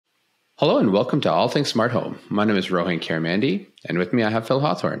Hello and welcome to All Things Smart Home. My name is Rohan Karamandy, and with me I have Phil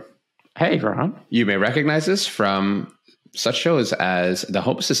Hawthorne. Hey, Rohan. You may recognize us from such shows as the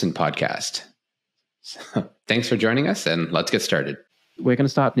Home Assistant podcast. Thanks for joining us, and let's get started. We're going to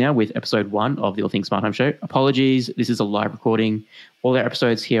start now with episode 1 of the All Things Smart Home Show. Apologies, this is a live recording. All our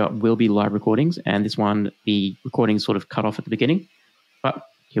episodes here will be live recordings, and this one, the recording sort of cut off at the beginning. But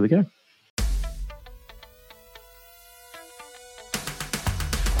here we go.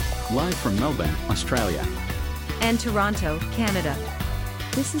 Live from Melbourne, Australia. And Toronto, Canada.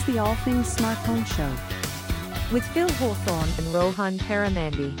 This is the All Things Smart Home Show. With Phil Hawthorne and Rohan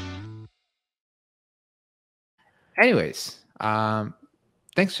Karamandy. Anyways,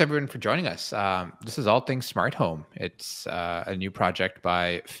 thanks everyone for joining us. This is All Things Smart Home. It's a new project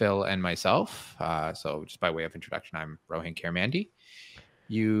by Phil and myself. So just by way of introduction, I'm Rohan Karamandy.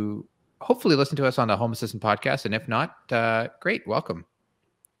 You hopefully listen to us on the Home Assistant podcast, and if not, great, welcome.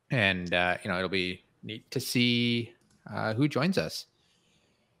 And, it'll be neat to see who joins us.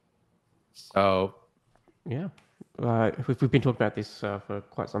 So, yeah, we've been talking about this for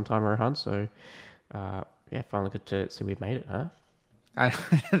quite some time, Rohan. So, finally good to see we've made it, huh?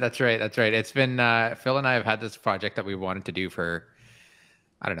 That's right. It's been Phil and I have had this project that we wanted to do for,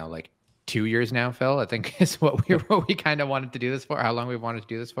 I don't know, like 2 years now. Phil, I think is what we kind of wanted to do this for. How long we wanted to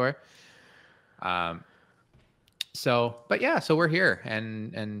do this for. So we're here,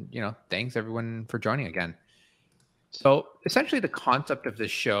 and thanks everyone for joining again. So essentially, the concept of this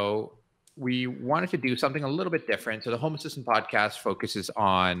show, we wanted to do something a little bit different. So the Home Assistant podcast focuses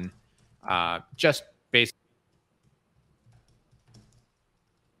on just basically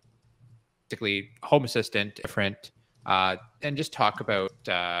Home Assistant, different, and just talk about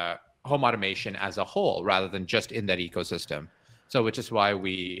home automation as a whole, rather than just in that ecosystem. So which is why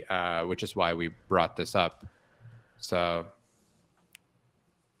we brought this up. So,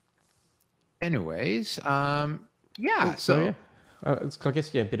 anyways, So I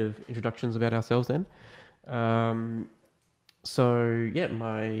guess a bit of introductions about ourselves then. So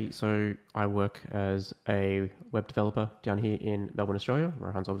I work as a web developer down here in Melbourne, Australia.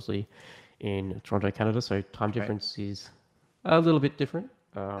 Rohan's obviously in Toronto, Canada, so time difference is a little bit different.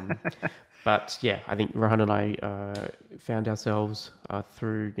 But yeah, I think Rohan and I found ourselves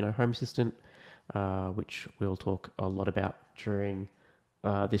through Home Assistant. Which we'll talk a lot about during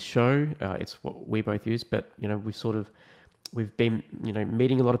this show. It's what we both use, but we've been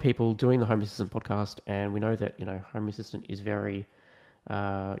meeting a lot of people doing the Home Assistant podcast, and we know that Home Assistant is very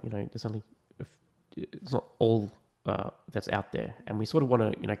there's only it's not all that's out there, and we sort of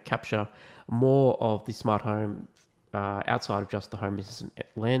want to capture more of the smart home outside of just the Home Assistant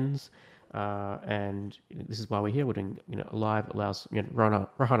lens. And this is why we're here. We're doing live, allows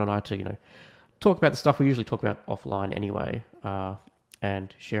Rohan and I to talk about the stuff we usually talk about offline anyway,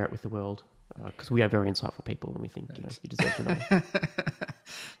 and share it with the world, because we are very insightful people, and we think you deserve to know.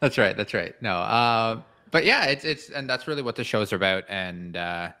 That's right. No, but yeah, it's and that's really what the show's about. And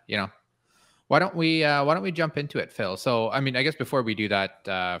why don't we jump into it, Phil? So I mean, I guess before we do that,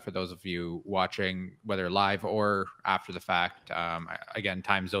 for those of you watching, whether live or after the fact, again,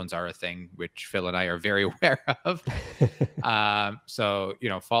 time zones are a thing which Phil and I are very aware of. So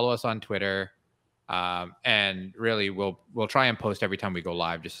follow us on Twitter. And really we'll try and post every time we go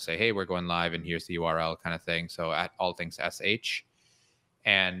live, just to say, hey, we're going live and here's the URL kind of thing. So at All Things SH.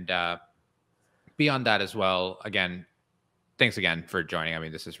 And beyond that as well, again, thanks again for joining. I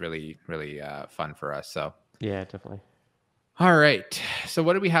mean, this is really, really fun for us. So yeah, definitely. All right. So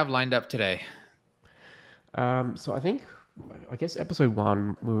what do we have lined up today? So I guess episode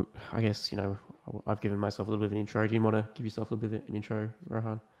 1, I've given myself a little bit of an intro. Do you want to give yourself a little bit of an intro,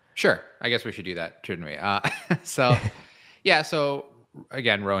 Rohan? Sure. I guess we should do that, shouldn't we? So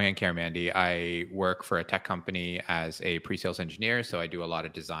again, Rohan Karamandy. I work for a tech company as a pre-sales engineer. So I do a lot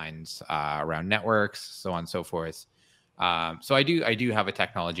of designs around networks, so on and so forth. So I do have a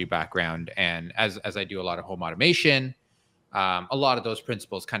technology background, and as I do a lot of home automation, a lot of those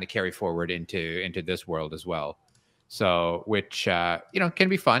principles kind of carry forward into this world as well. So, which can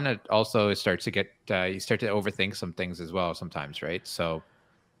be fun. It also starts to get you start to overthink some things as well sometimes, right? So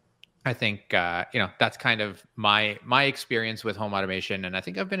I think that's kind of my experience with home automation, and I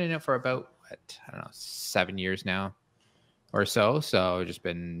think I've been in it for about 7 years now or so. So just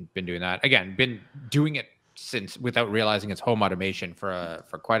been doing that. Again, been doing it since without realizing it's home automation for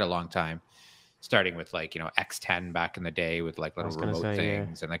quite a long time. Starting with X10 back in the day with like little remote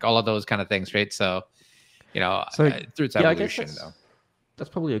things and like all of those kind of things, right? So through its evolution, though.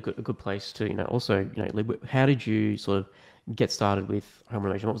 That's probably a good place to also how did you sort of get started with home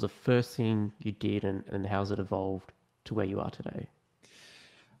automation? What was the first thing you did, and how's it evolved to where you are today?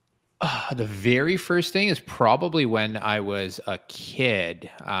 The very first thing is probably when I was a kid,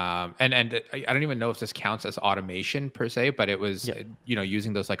 and I don't even know if this counts as automation per se, but it was Yeah.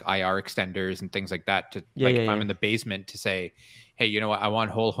 using those like IR extenders and things like that to Yeah, like yeah, if I'm yeah. in the basement to say, hey, you know what, I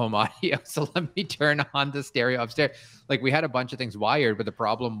want whole home audio, so let me turn on the stereo upstairs. Like we had a bunch of things wired, but the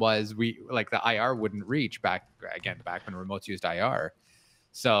problem was we like the IR wouldn't reach back when remotes used IR.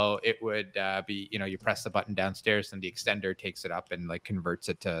 So it would be, you press the button downstairs and the extender takes it up and like converts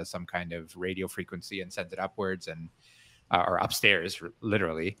it to some kind of radio frequency and sends it upwards and or upstairs,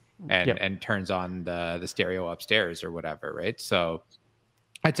 literally, and Yep. and turns on the stereo upstairs or whatever, right? So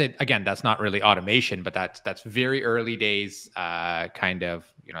I'd say again, that's not really automation, but that's very early days, kind of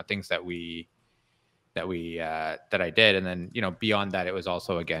things that I did, and then beyond that, it was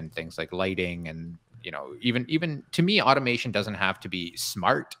also again things like lighting and even to me, automation doesn't have to be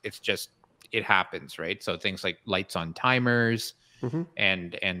smart. It's just it happens, right? So things like lights on timers Hmm.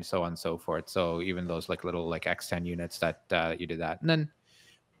 and so on and so forth. So even those like little like X10 units that you did that, and then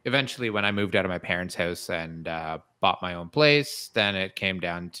eventually when I moved out of my parents' house and bought my own place, then it came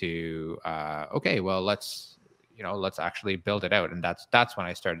down to okay, well let's actually build it out, and that's when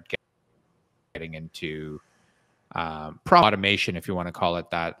I started getting into automation, if you want to call it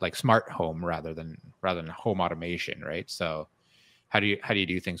that, like smart home rather than home automation, right? So how do you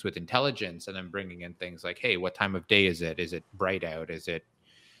do things with intelligence, and then bringing in things like, hey, what time of day is it? Is it bright out? Is it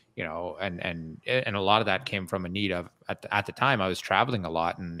and a lot of that came from a need of at the time I was traveling a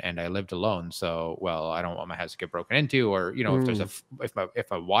lot and I lived alone, so well I don't want my house to get broken into, or if there's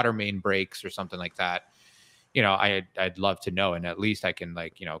if a water main breaks or something like that, I'd love to know, and at least I can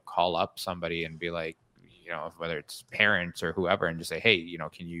like call up somebody and be like, whether it's parents or whoever, and just say, hey,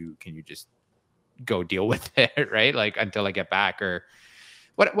 can you just go deal with it, right? Like until I get back, or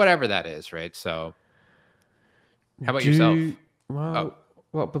whatever that is, right? So how about yourself?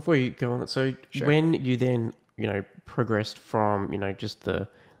 Well, before you go on, so Sure. when you then, progressed from, just the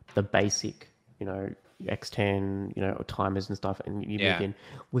basic, X10, timers and stuff, and you Yeah. moved in,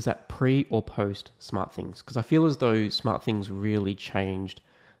 was that pre or post smart things? Because I feel as though smart things really changed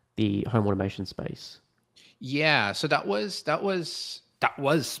the home automation space. Yeah, so that was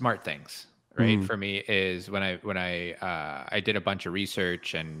smart things, right? For me, is when I did a bunch of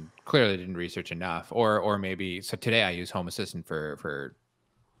research and clearly didn't research enough, or maybe so today I use Home Assistant for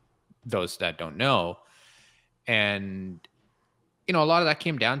those that don't know, and a lot of that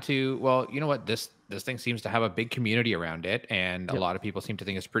came down to, well, you know what, this thing seems to have a big community around it, and a Yep. lot of people seem to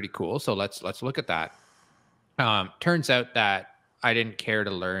think it's pretty cool. So let's look at that. Turns out that I didn't care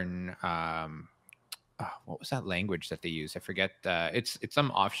to learn. What was that language that they use? I forget. It's some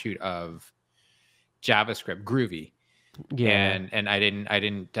offshoot of JavaScript, Groovy, Yeah. and I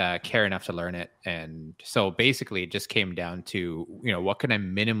didn't care enough to learn it, and so basically it just came down to what can I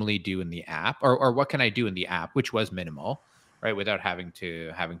minimally do in the app, or what can I do in the app, which was minimal, right, without having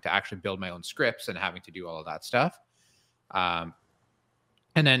to actually build my own scripts and having to do all of that stuff, and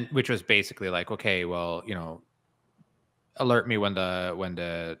then which was basically like, okay, well, alert me when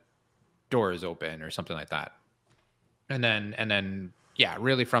the door is open or something like that. And then yeah,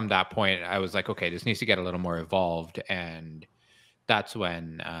 really from that point I was like, okay, this needs to get a little more evolved, and that's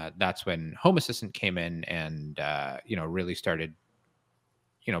when Home Assistant came in and really started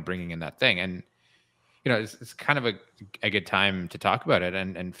bringing in that thing. And it's kind of a good time to talk about it.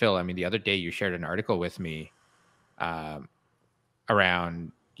 And Phil, I mean, the other day you shared an article with me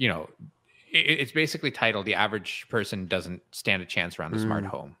around it's basically titled "The Average Person Doesn't Stand a Chance Around the Smart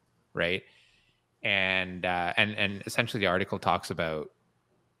Home," right? And essentially the article talks about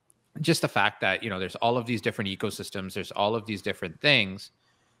just the fact that there's all of these different ecosystems, there's all of these different things,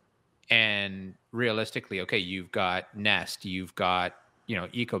 and realistically, okay, you've got Nest, you've got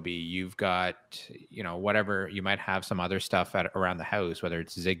Ecobee, you've got whatever, you might have some other stuff around the house, whether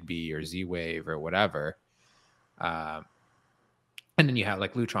it's Zigbee or Z-Wave or whatever. And then you have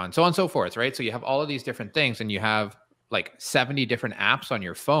like Lutron, so on and so forth, right? So you have all of these different things, and you have like 70 different apps on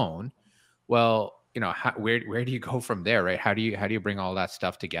your phone. Well, where do you go from there, right? How do you bring all that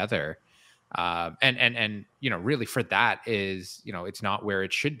stuff together? And really for that is, it's not where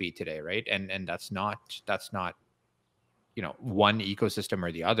it should be today, right? And that's not one ecosystem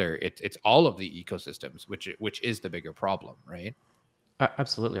or the other. It's all of the ecosystems, which is the bigger problem, right?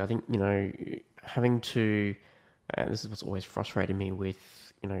 Absolutely. I think, having to, this is what's always frustrated me with,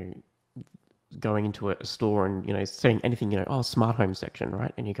 going into a store and, saying anything, oh, smart home section,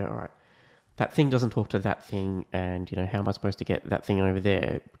 right? And you go, all right, that thing doesn't talk to that thing. And, how am I supposed to get that thing over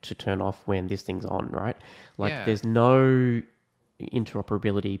there to turn off when this thing's on, right? Like Yeah. there's no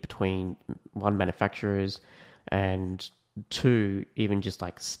interoperability between one manufacturers and to even just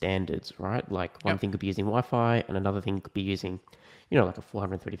like standards, right? Like one thing could be using Wi-Fi, and another thing could be using, like a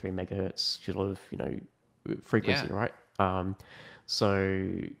 433 megahertz sort of, frequency, Yeah. right? So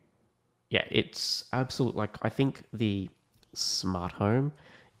yeah, it's absolute. Like I think the smart home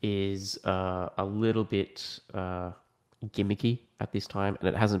is a little bit gimmicky at this time, and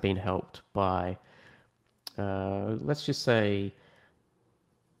it hasn't been helped by, let's just say,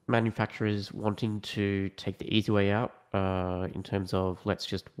 manufacturers wanting to take the easy way out in terms of let's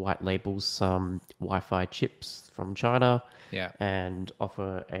just white label some Wi-Fi chips from China Yeah. and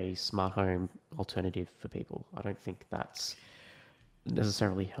offer a smart home alternative for people. I don't think that's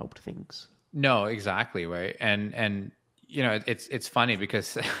necessarily helped things. No, exactly, right. And it's funny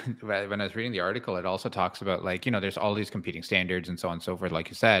because when I was reading the article, it also talks about like, there's all these competing standards and so on and so forth, like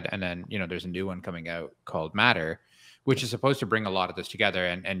you said, and then there's a new one coming out called Matter, which is supposed to bring a lot of this together,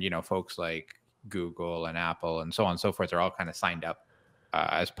 and folks like Google and Apple and so on and so forth are all kind of signed up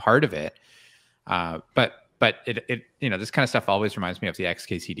as part of it. But it this kind of stuff always reminds me of the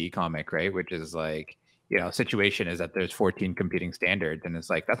XKCD comic, right? Which is like, situation is that there's 14 competing standards, and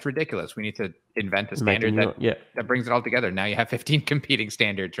it's like, that's ridiculous. We need to invent a standard that brings it all together. Now you have 15 competing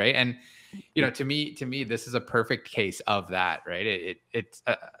standards, right? And to me, this is a perfect case of that, right? It's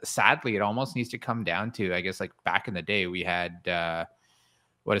sadly, it almost needs to come down to, I guess, like back in the day, we had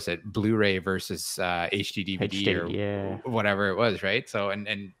what is it, Blu-ray versus HD DVD or whatever it was, right? So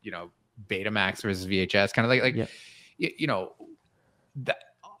and Betamax versus VHS, kind of like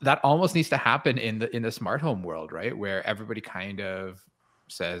that almost needs to happen in the smart home world, right? Where everybody kind of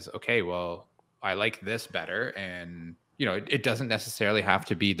says, okay, well, I like this better. And, it doesn't necessarily have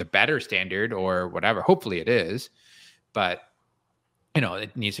to be the better standard or whatever. Hopefully it is. But,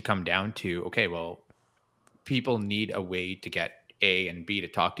 it needs to come down to, okay, well, people need a way to get A and B to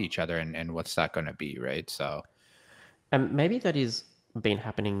talk to each other. And what's that going to be, right? So. And maybe that is been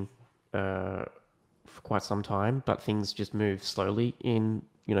happening for quite some time, but things just move slowly in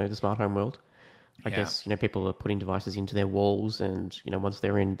the smart home world. I guess people are putting devices into their walls, and once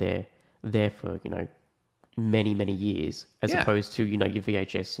they're in, they're there for many years, as opposed to your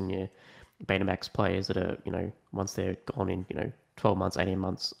VHS and your Betamax players that are once they're gone in 12 months, 18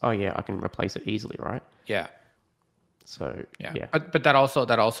 months, oh yeah, I can replace it easily, right? Yeah. So yeah. But that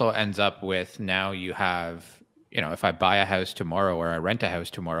also ends up with, now you have, if I buy a house tomorrow or I rent a house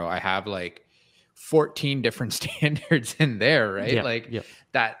tomorrow, I have like 14 different standards in there, right?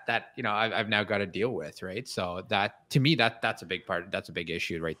 That I've now got to deal with, right? So that, to me, that's a big part. That's a big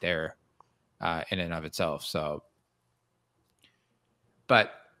issue right there, in and of itself. So,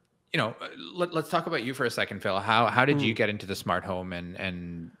 but let's talk about you for a second, Phil. How did you get into the smart home,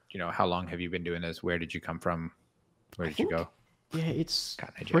 and how long have you been doing this? Where did you come from? Where did you go? Yeah, it's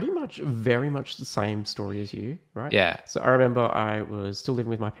pretty much very much the same story as you, right? Yeah. So I remember I was still living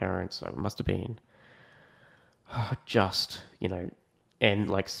with my parents. So it must have been just, and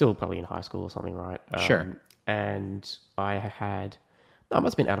like still probably in high school or something, right? Sure. And I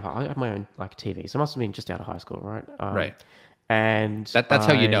must have been I had my own like TV. So I must have been just out of high school, right? Right. And that's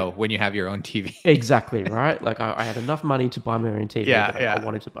how you know when you have your own TV. Exactly, right? Like I had enough money to buy my own TV that I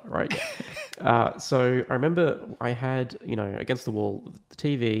wanted to buy, right? So I remember I had, against the wall, the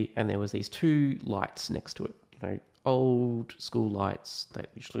TV, and there was these two lights next to it, old school lights that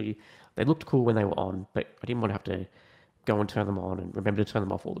they looked cool when they were on, but I didn't want to have to go and turn them on and remember to turn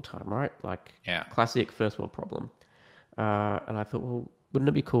them off all the time, right? Like classic first world problem. And I thought, well, wouldn't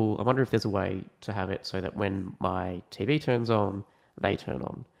it be cool? I wonder if there's a way to have it so that when my TV turns on, they turn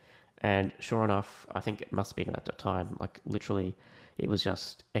on. And sure enough, I think it must have been at that time, like literally, it was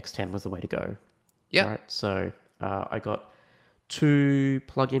just X10 was the way to go. Yeah. Right. So I got 2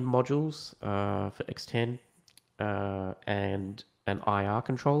 plug-in modules for X10 and an IR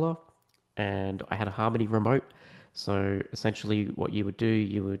controller, and I had a Harmony remote. So essentially, what you would do,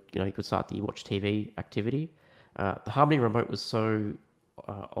 you could start the watch TV activity. The Harmony remote was so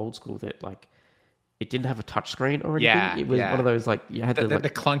old school that like it didn't have a touch screen or anything. Yeah, it was one of those like you had the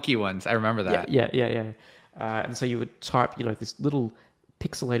clunky ones. I remember that. Yeah. And so you would type, this little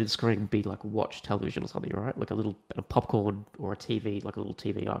pixelated screen would be like watch television or something, right? Like a popcorn or a TV, like a little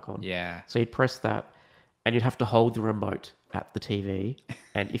TV icon. Yeah. So you'd press that, and you'd have to hold the remote at the TV.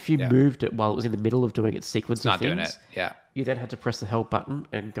 And if you moved it while it was in the middle of doing its sequence of things, doing it. Yeah. You then had to press the help button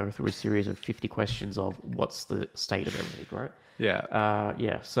and go through a series of 50 questions of what's the state of everything, right?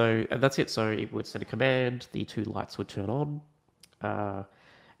 Yeah. So that's it. So it would send a command, the 2 lights would turn on.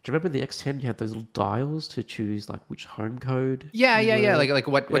 Do you remember the X10? You had those little dials to choose like which home code. Yeah. Like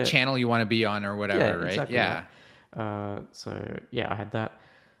what channel you want to be on or whatever, right? Exactly, yeah. So yeah, I had that.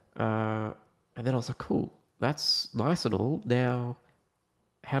 And then I was like, cool. that's nice and all. Now,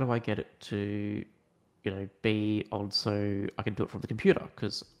 how do I get it to, be on so I can do it from the computer?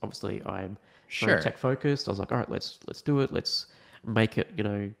 Because obviously I'm very Sure. tech focused. I was like, all right, let's do it. Let's make it,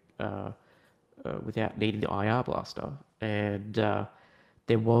 without needing the IR blaster. And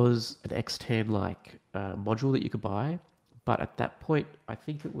there was an extern module that you could buy, but at that point, I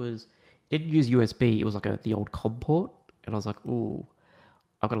think it didn't use USB. It was like the old COM port, and I was like, ooh,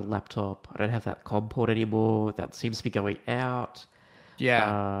 I've got a laptop. I don't have that COM port anymore. That seems to be going out.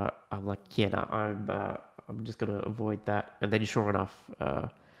 Yeah. I'm like, yeah, no, I'm just gonna avoid that. And then, sure enough, life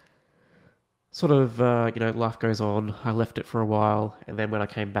goes on. I left it for a while, and then when I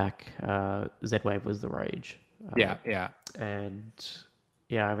came back, Z-Wave was the rage. Yeah. Yeah. And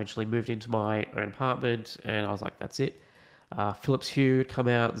yeah, I eventually moved into my own apartment, and I was like, that's it. Philips Hue had come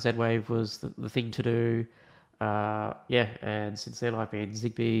out. Z-Wave was the thing to do. And since then I've been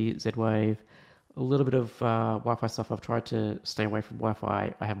Zigbee, Z-Wave, a little bit of Wi-Fi stuff. I've tried to stay away from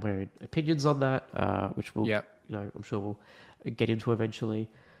Wi-Fi. I have my own opinions on that, which Yep. I'm sure we'll get into eventually.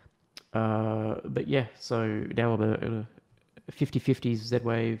 But yeah, so now I'm a 50-50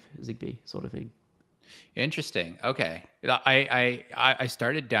 Z-Wave, Zigbee sort of thing. Interesting. Okay. I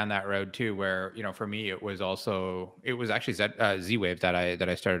started down that road too, where, for me, it was actually Z-Wave that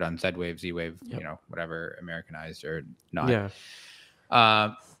I started on. Z-Wave, Z-Wave, Yep. whatever, Americanized or not. Yeah.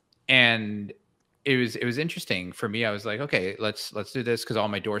 And it was interesting for me. I was like, okay, let's do this, because all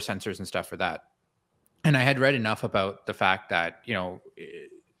my door sensors and stuff for that. And I had read enough about the fact that,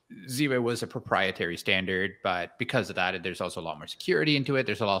 Z-Wave was a proprietary standard, but because of that, there's also a lot more security into it.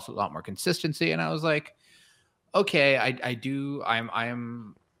 There's also a lot more consistency. And I was like, okay,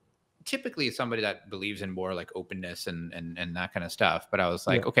 I'm typically somebody that believes in more like openness and that kind of stuff. But I was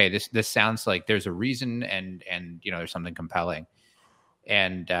like, okay, this sounds like there's a reason and there's something compelling.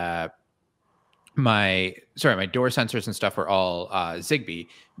 And my door sensors and stuff were all Zigbee.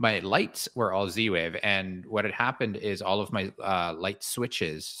 My lights were all Z-Wave, and what had happened is all of my light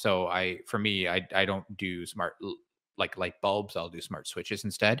switches. So I don't do smart like light bulbs. I'll do smart switches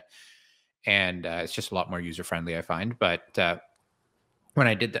instead, and it's just a lot more user friendly, I find. But when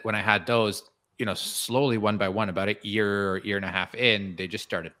I had those, slowly one by one, about a year and a half in, they just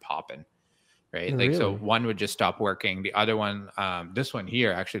started popping. Right. Really? So one would just stop working. The other one, this one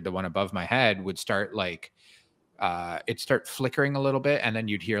here, actually the one above my head, would start it'd start flickering a little bit. And then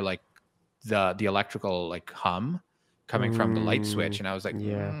you'd hear like the electrical hum coming from the light switch. And I was like,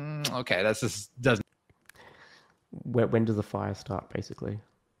 okay, this just doesn't When does the fire start, basically?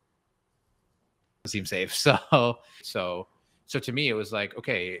 seem safe. So to me, it was like,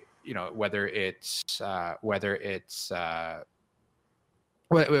 okay, whether it's a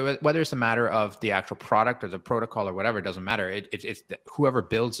matter of the actual product or the protocol or whatever, it doesn't matter. It's whoever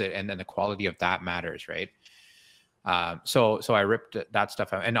builds it, and then the quality of that matters, right? So I ripped that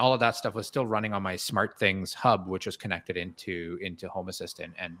stuff out, and all of that stuff was still running on my SmartThings hub, which was connected into Home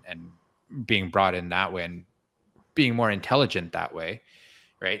Assistant and being brought in that way and being more intelligent that way,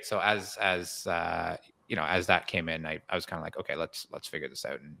 right? So as that came in, I was kind of like, okay, let's figure this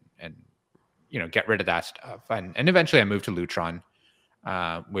out and get rid of that stuff, and eventually I moved to Lutron.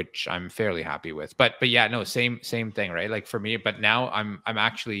 Which I'm fairly happy with, but yeah, no, same thing, right? Like for me, but now I'm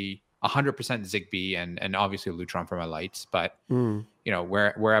actually 100% Zigbee and obviously Lutron for my lights, but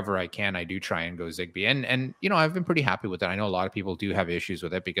wherever I can, I do try and go Zigbee, and I've been pretty happy with it. I know a lot of people do have issues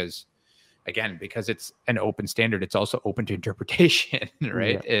with it because it's an open standard, it's also open to interpretation,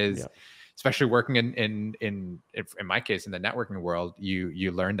 right? Especially working in my case in the networking world,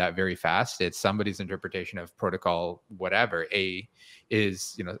 you learn that very fast. It's somebody's interpretation of protocol whatever A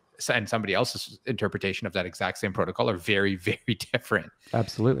is, and somebody else's interpretation of that exact same protocol are very, very different.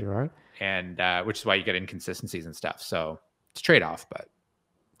 Absolutely right. And which is why you get inconsistencies and stuff. So it's trade-off, but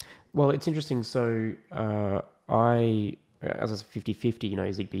well, it's interesting. So I, as a 50-50,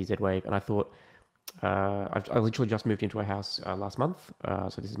 Zigbee, Z-Wave, and I thought I literally just moved into a house last month,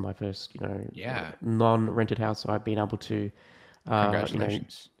 so this is my first, non-rented house. So I've been able to,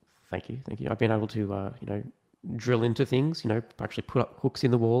 congratulations. Thank you. I've been able to, drill into things, actually put up hooks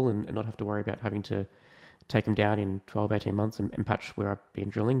in the wall and not have to worry about having to take them down in 12, 18 months and patch where I've been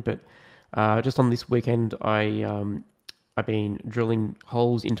drilling. But just on this weekend, I've been drilling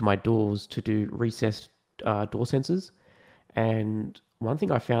holes into my doors to do recessed door sensors. And one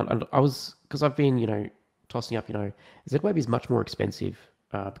thing I found, and because I've been, tossing up, Z-Wave is much more expensive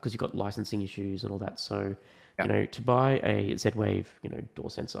because you've got licensing issues and all that. So, to buy a Z-Wave, door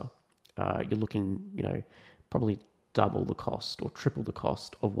sensor, you're looking, probably double the cost or triple the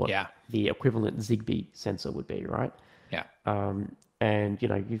cost of what the equivalent Zigbee sensor would be, right? Yeah. And,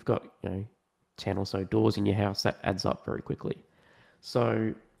 you've got, 10 or so doors in your house, that adds up very quickly.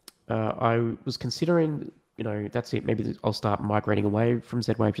 So I was considering, that's it. Maybe I'll start migrating away from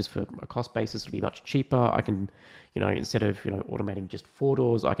Z-Wave just for a cost basis. It'll be much cheaper. I can, instead of, automating just 4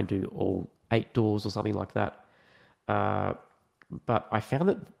 doors, I can do all 8 doors or something like that. But I found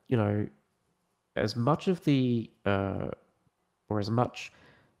that, as much of or as much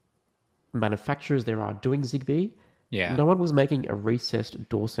manufacturers there are doing Zigbee, no one was making a recessed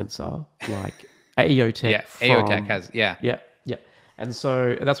door sensor like AEOTech. Yeah, AEOTech has, Yeah. And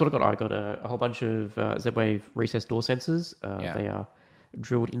so that's what I got. I got a whole bunch of Z-Wave recessed door sensors. They are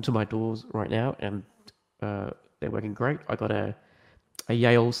drilled into my doors right now, and they're working great. I got a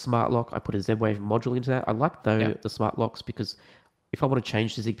Yale smart lock. I put a Z-Wave module into that. I like the smart locks because if I want to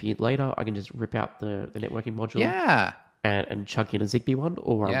change to Zigbee later, I can just rip out the networking module. Yeah. And chunk in a Zigbee one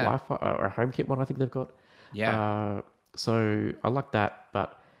or a Wi-Fi or a HomeKit one. I think they've got. Yeah. So I like that,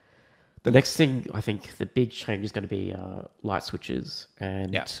 but the next thing, I think the big change is going to be light switches.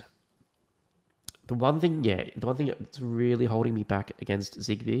 And the one thing that's really holding me back against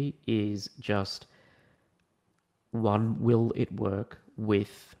Zigbee is just, one, will it work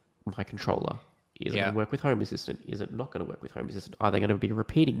with my controller? Is it going to work with Home Assistant? Is it not going to work with Home Assistant? Are they going to be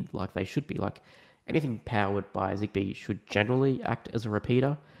repeating like they should be? Like anything powered by Zigbee should generally act as a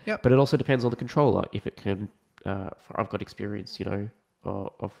repeater. Yep. But it also depends on the controller. If it can, I've got experience,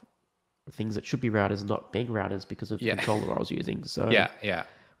 of things that should be routers not being routers because of the controller I was using. So yeah.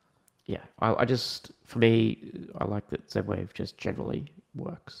 I just, for me, I like that Z-Wave just generally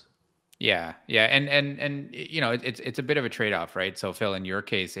works. Yeah, and it's a bit of a trade-off, right? So Phil, in your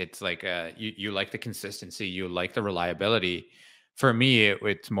case, it's like you like the consistency, you like the reliability. For me,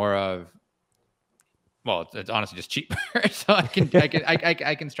 it's more of, well, it's honestly just cheaper, so I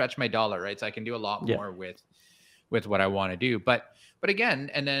can stretch my dollar, right? So I can do a lot more with what I want to do. But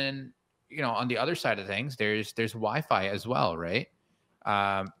again, and then on the other side of things, there's Wi-Fi as well, right?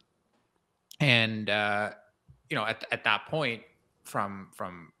 At that point, from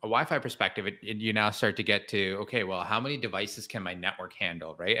a Wi-Fi perspective, you now start to get to, okay, well, how many devices can my network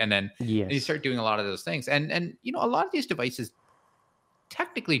handle, right? And then you start doing a lot of those things, and a lot of these devices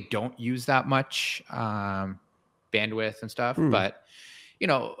technically don't use that much bandwidth and stuff, but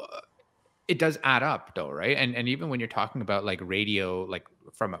it does add up though, right? And even when you're talking about like radio, like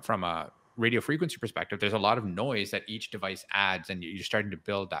from a radio frequency perspective, there's a lot of noise that each device adds, and you're starting to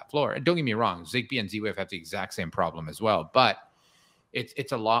build that floor. And don't get me wrong, Zigbee and Z-Wave have the exact same problem as well, but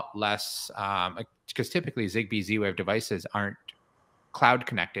it's a lot less because typically Zigbee, Z-Wave devices aren't cloud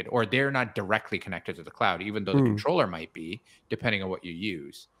connected, or they're not directly connected to the cloud, even though the controller might be, depending on what you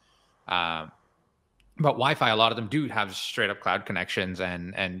use. But Wi-Fi, a lot of them do have straight up cloud connections,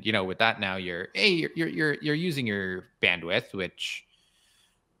 and with that now you're using your bandwidth, which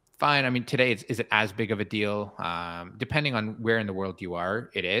fine. I mean, today is it as big of a deal? Depending on where in the world you are,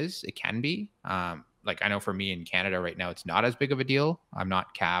 it can be. Like I know for me in Canada right now, it's not as big of a deal. I'm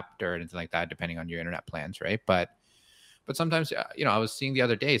not capped or anything like that, depending on your internet plans, right? But sometimes, I was seeing the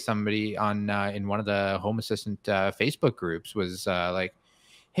other day somebody on in one of the Home Assistant Facebook groups was like,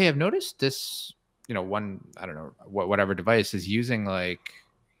 "Hey, I've noticed this, one, I don't know, whatever device is using like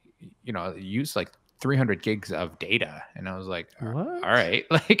 300 gigs of data," and I was like, "What? All right,"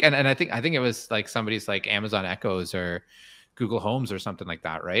 like, and I think it was like somebody's like Amazon Echoes or Google Homes or something like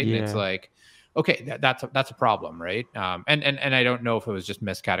that, right? Yeah. And it's like, okay, that's a problem, right? And I don't know if it was just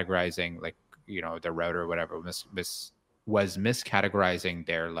miscategorizing, like the router or whatever was miscategorizing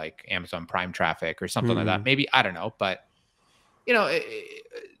their like Amazon Prime traffic or something like that. Maybe, I don't know, but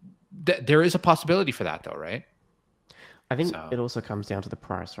there is a possibility for that though, right? I think it also comes down to the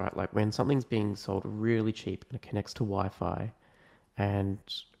price, right? Like when something's being sold really cheap and it connects to Wi-Fi, and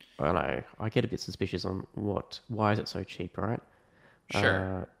I don't know, I get a bit suspicious on why is it so cheap, right?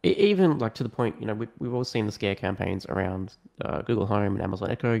 Sure. Even like to the point, we've all seen the scare campaigns around Google Home and Amazon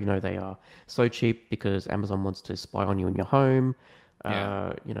Echo. They are so cheap because Amazon wants to spy on you in your home.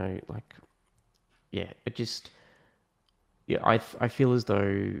 I feel as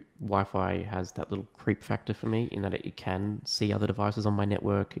though Wi-Fi has that little creep factor for me in that it can see other devices on my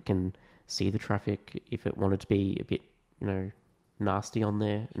network. It can see the traffic if it wanted to be a bit, nasty on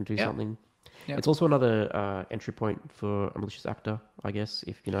there and do something. Yep. It's also another entry point for a malicious actor, I guess,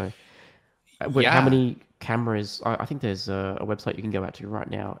 if how many cameras. I think there's a website you can go out to right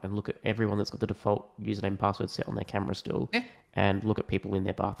now and look at everyone that's got the default username and password set on their camera still, and look at people in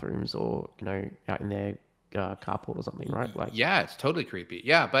their bathrooms or out in their carport or something, right? Like, yeah, it's totally creepy.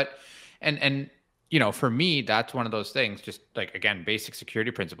 Yeah, but and for me, that's one of those things. Just like, again, basic security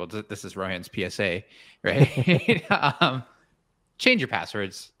principles. This is Rohan's PSA, right? change your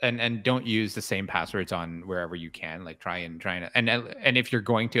passwords and don't use the same passwords on wherever you can. Like try and and if you're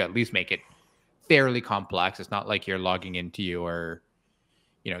going to, at least make it fairly complex. It's not like you're logging into your,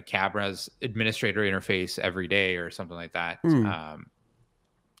 Cabra's administrator interface every day or something like that.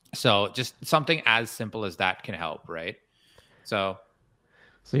 So just something as simple as that can help, right? So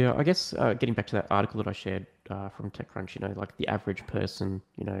yeah, I guess getting back to that article that I shared from TechCrunch, like the average person,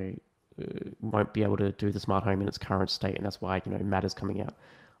 won't be able to do the smart home in its current state, and that's why Matter's coming out.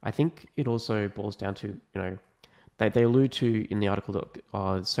 I think it also boils down to they allude to in the article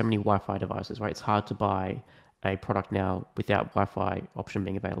that so many Wi-Fi devices, right? It's hard to buy a product now without Wi-Fi option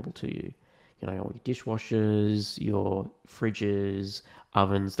being available to you. All your dishwashers, your fridges,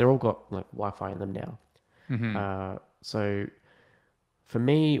 ovens, they're all got like Wi-Fi in them now. So for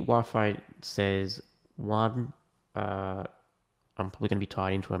me, Wi-Fi says one, I'm probably going to be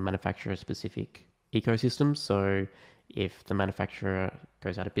tied into a manufacturer-specific ecosystem. So if the manufacturer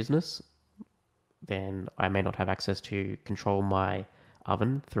goes out of business, then I may not have access to control my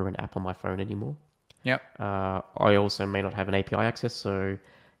oven through an app on my phone anymore. Yep. I also may not have an API access, so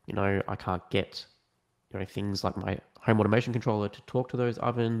I can't get things like my home automation controller to talk to those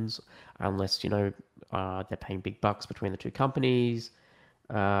ovens unless they're paying big bucks between the two companies.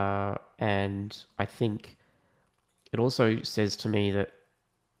 And I think it also says to me that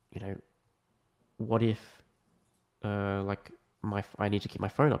what if I need to keep my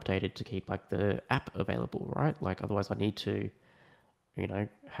phone updated to keep like the app available, right? Like otherwise I need to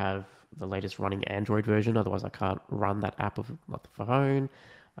have the latest running Android version. Otherwise, I can't run that app of like the phone.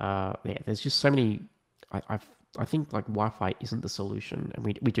 There's just so many. I think like Wi-Fi isn't the solution, and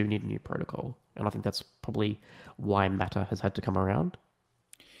we do need a new protocol. And I think that's probably why Matter has had to come around.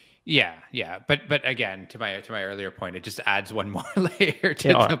 Yeah. But again, to my earlier point, it just adds one more layer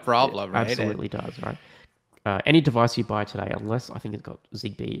to the problem, right? Absolutely does, right? Any device you buy today, unless I think it's got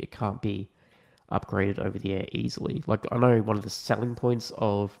Zigbee, it can't be upgraded over the air easily. Like I know one of the selling points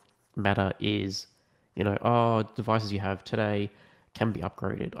of Matter is, devices you have today can be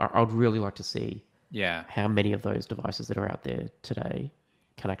upgraded. I'd really like to see how many of those devices that are out there today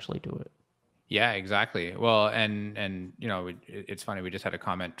can actually do it. Yeah, exactly. Well, and it's funny. We just had a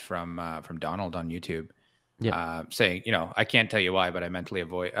comment from Donald on YouTube, saying, I can't tell you why, but I mentally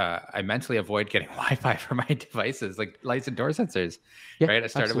avoid getting Wi-Fi for my devices, like lights and door sensors. Right. I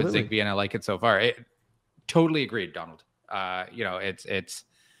started with Zigbee and I like it so far. Totally agreed, Donald. It's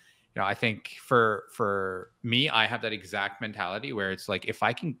I think for me, I have that exact mentality where it's like if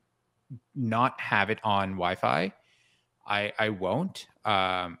I can not have it on Wi-Fi, I won't.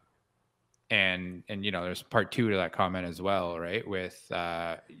 And there's part two to that comment as well, right? With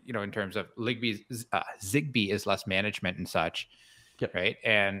in terms of Zigbee is less management and such, right?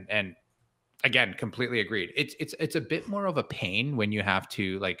 And again, completely agreed. It's a bit more of a pain when you have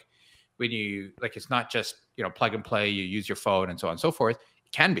to it's not just plug and play. You use your phone and so on and so forth.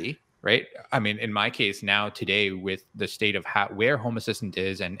 It can be, right? I mean, in my case now today, with the state of where Home Assistant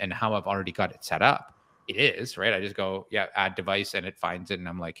is and how I've already got it set up. It is, right? I just go, add device, and it finds it, and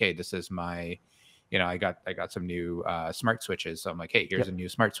I'm like, hey, this is my, I got some new smart switches, so I'm like, hey, here's a new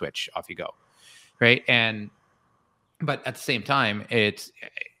smart switch, off you go, right? But at the same time, it's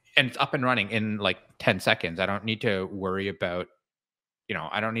up and running in like 10 seconds. I don't need to worry about,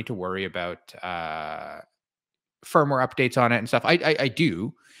 firmware updates on it and stuff. I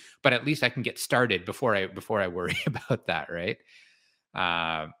do, but at least I can get started before I worry about that, right?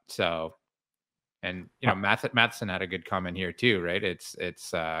 So. And Matheson had a good comment here too, right? It's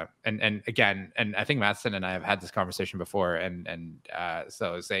and again, and I think Matheson and I have had this conversation before, and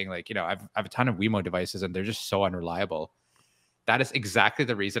so saying like, I've a ton of Wemo devices and they're just so unreliable. That is exactly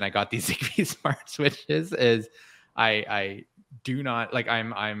the reason I got these Zigbee smart switches. Is I do not like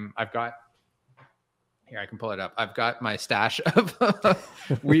I've got here, I can pull it up. I've got my stash of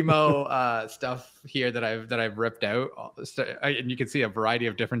Wemo stuff here that I've ripped out, and you can see a variety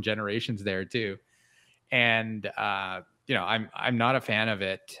of different generations there too. And I'm not a fan of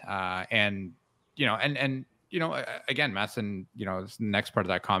it. And again, Mattson, the next part of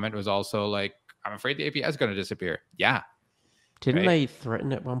that comment was also like, I'm afraid the API is going to disappear. Yeah. Didn't they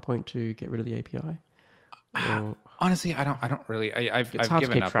threaten at one point to get rid of the API? Honestly, I don't really. I've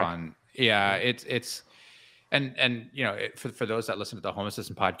given up on. Yeah, it's. And for those that listen to the Home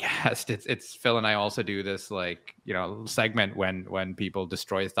Assistant podcast, it's Phil and I also do this segment when people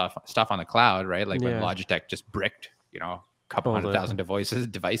destroy stuff on the cloud, right? Like when Logitech just bricked a couple 100,000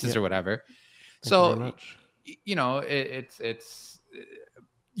 devices or whatever. So it's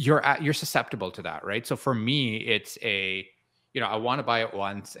you're susceptible to that, right? So for me, it's I want to buy it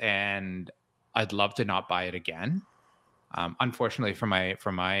once and I'd love to not buy it again. Unfortunately for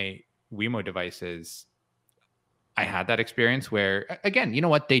my Wemo devices, I had that experience where, again, you know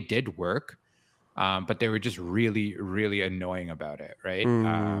what, they did work, but they were just really, really annoying about it, right?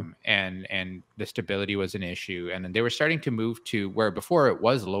 And the stability was an issue, and then they were starting to move to where before it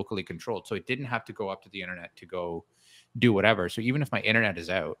was locally controlled, so it didn't have to go up to the internet to go do whatever. So even if my internet is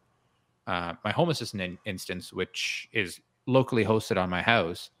out, my Home Assistant instance, which is locally hosted on my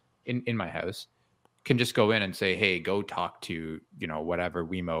house, in my house, can just go in and say, hey, go talk to, whatever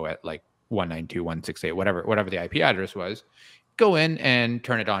Wemo at like 192.168, whatever the IP address was. Go in and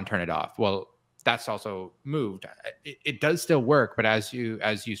turn it on, turn it off. Well, that's also moved. It does still work, but as you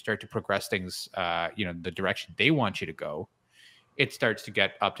start to progress things, the direction they want you to go, it starts to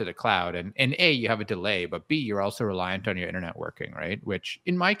get up to the cloud, and A, you have a delay, but B, you're also reliant on your internet working, right? Which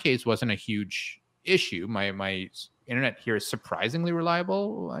in my case wasn't a huge issue. My internet here is surprisingly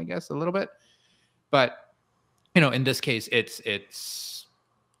reliable, I guess, a little bit, but in this case, it's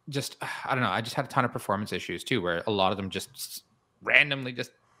just, I don't know. I just had a ton of performance issues too, where a lot of them just randomly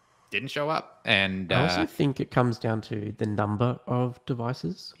just didn't show up. And I also think it comes down to the number of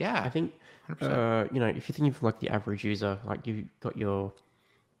devices. Yeah, I think, if you're thinking of like the average user, like you've got your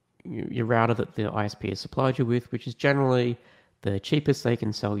router that the ISP has supplied you with, which is generally the cheapest they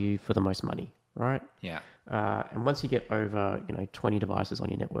can sell you for the most money, right? Yeah. And once you get over, 20 devices on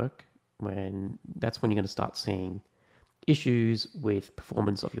your network, that's when you're going to start seeing issues with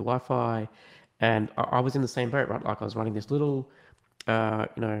performance of your Wi-Fi. And I was in the same boat, right? Like I was running this little, I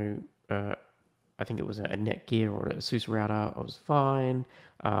think it was a Netgear or a ASUS router. I was fine,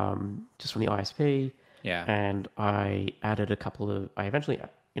 just from the ISP. Yeah. And I added I eventually,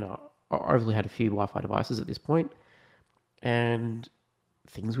 I overly had a few Wi-Fi devices at this point, and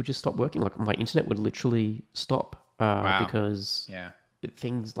things would just stop working. Like my internet would literally stop because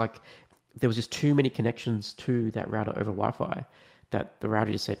things like there was just too many connections to that router over Wi-Fi that the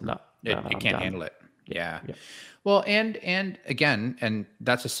router just said, no, it can't handle it. Yeah. Yeah. Well, and again, and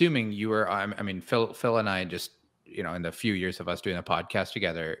that's assuming you were, Phil and I just, in the few years of us doing a podcast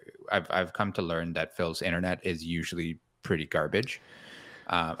together, I've come to learn that Phil's internet is usually pretty garbage.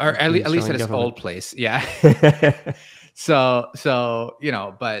 Or at least at his old place. Yeah. So,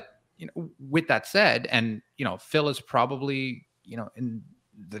 but, with that said, and, Phil is probably, in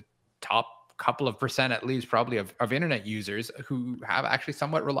the top couple of percent at least probably of internet users who have actually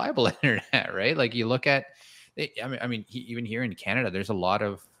somewhat reliable internet, right? Like you look at, even here in Canada, there's a lot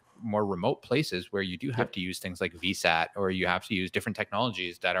of more remote places where you do have to use things like VSAT, or you have to use different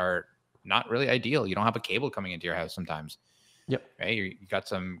technologies that are not really ideal. You don't have a cable coming into your house sometimes. Yep. Right. You got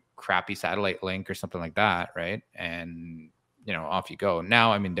some crappy satellite link or something like that. Right. And, off you go.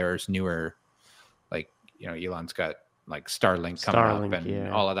 Now, there's newer, like, Elon's got like Starlink coming up and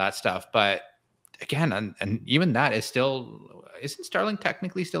all of that stuff. But again, and even that is still, isn't Starlink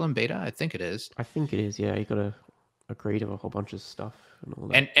technically still in beta? I think it is. I think it is. Yeah. You got to agree to a whole bunch of stuff and all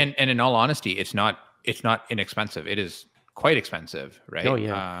that. And in all honesty, it's not inexpensive. It is quite expensive. Right. Oh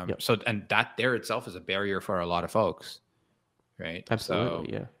yeah. So, and that there itself is a barrier for a lot of folks. Right.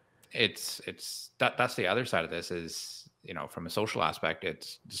 Absolutely. So yeah. It's that's the other side of this is, from a social aspect,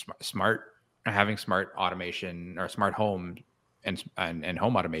 it's having smart automation or smart home and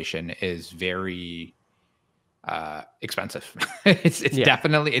home automation is very expensive. It's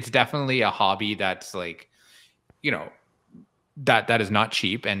definitely a hobby that's like, that is not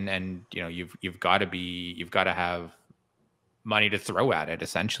cheap, and you've got to have money to throw at it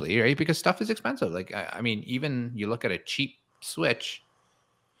essentially, right? Because stuff is expensive. Like even you look at a cheap switch.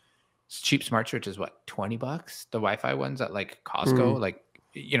 Cheap smart switch is what, $20? The Wi-Fi ones at like Costco, like,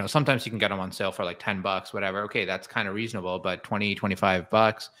 sometimes you can get them on sale for like $10, whatever. Okay, that's kind of reasonable, but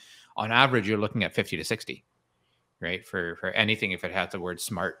 $20-$25 on average, you're looking at 50 to 60, right? For anything, if it has the word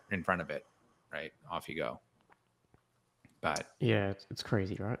smart in front of it, right? Off you go. But yeah, it's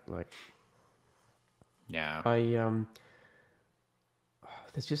crazy, right? Like, yeah,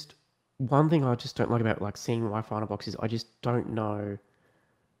 there's just one thing I just don't like about like seeing Wi-Fi on a box is I just don't know.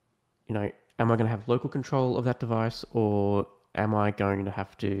 Am I going to have local control of that device, or am I going to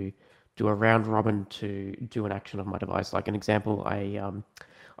have to do a round robin to do an action of my device? Like an example, I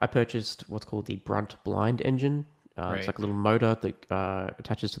purchased what's called the Brunt blind engine. It's like a little motor that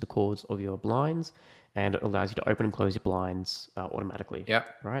attaches to the cords of your blinds, and it allows you to open and close your blinds automatically. Yeah.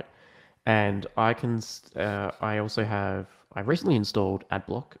 Right. And I recently installed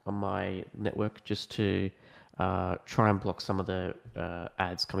AdBlock on my network just to try and block some of the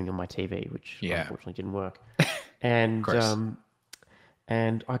ads coming on my TV, which unfortunately didn't work. And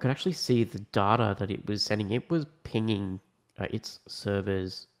and I could actually see the data that it was sending. It was pinging its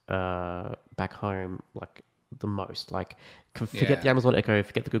servers back home like the most. Like, forget the Amazon Echo,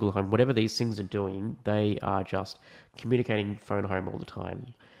 forget the Google Home, whatever these things are doing, they are just communicating phone home all the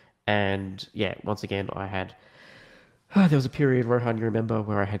time. And yeah, once again, I had there was a period, Rohan, you remember,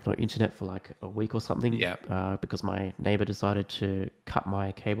 where I had no internet for like a week or something. Yeah. Because my neighbor decided to cut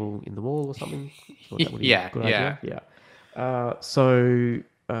my cable in the wall or something. Thought that would be a good idea. Yeah. So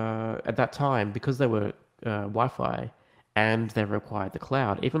at that time, because they were Wi-Fi and they required the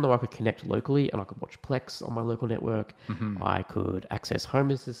cloud, even though I could connect locally and I could watch Plex on my local network, I could access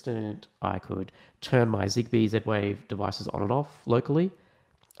Home Assistant, I could turn my Zigbee Z-Wave devices on and off locally.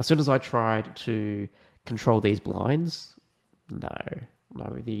 As soon as I tried to control these blinds, no,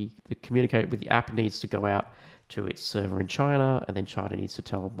 the communicate with the app needs to go out to its server in China, and then China needs to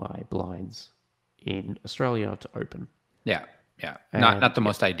tell my blinds in Australia to open. Yeah. Not the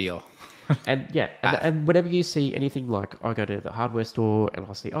most ideal. And whenever you see anything, like I go to the hardware store and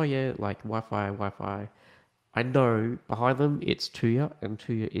I see, oh yeah, like Wi-Fi, I know behind them it's Tuya, and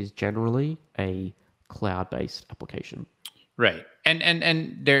Tuya is generally a cloud-based application. Right.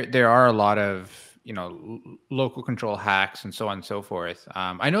 And there are a lot of, local control hacks and so on and so forth.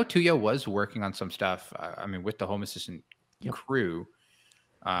 I know Tuya was working on some stuff, with the Home Assistant crew,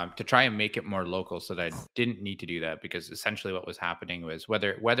 to try and make it more local so that I didn't need to do that, because essentially what was happening was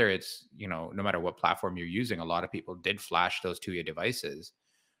whether it's, no matter what platform you're using, a lot of people did flash those Tuya devices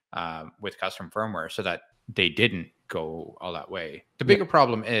with custom firmware so that they didn't go all that way. The bigger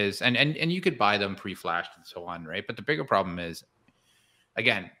problem is, and you could buy them pre-flashed and so on, right? But the bigger problem is,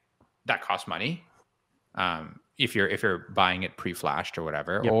 again, that costs money. If you're buying it pre-flashed or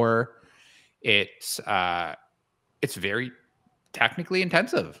whatever, or it's very technically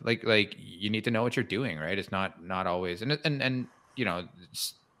intensive. Like you need to know what you're doing, right? It's not always, and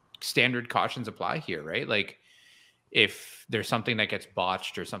standard cautions apply here, right? Like if there's something that gets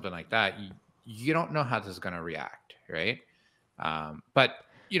botched or something like that, you don't know how this is going to react, right? But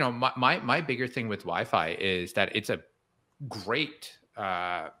my bigger thing with Wi-Fi is that it's a great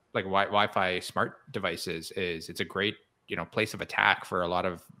like Wi-Fi smart devices it's a great place of attack for a lot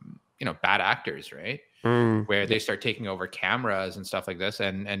of bad actors, right? Where they start taking over cameras and stuff like this,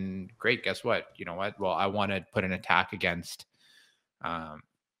 and great, guess what? Well, I want to put an attack against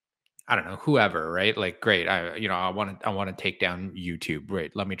I don't know, whoever, right? Like, great, I want to take down YouTube,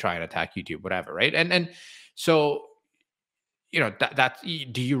 right? Let me try and attack YouTube, whatever, right? And so that's,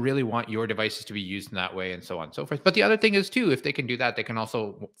 do you really want your devices to be used in that way, and so on and so forth? But the other thing is too, if they can do that, they can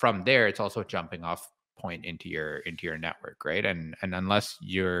also, from there, it's also a jumping off point into your network, right? And unless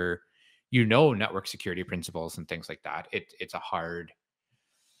you're network security principles and things like that, it's a hard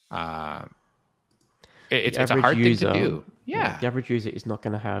it's a hard thing to do. Yeah. The average user is not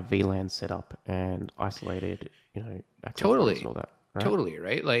going to have VLAN set up and isolated, access totally, and all that. Right? Totally,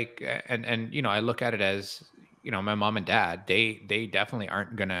 right? Like, and I look at it as, my mom and dad, they definitely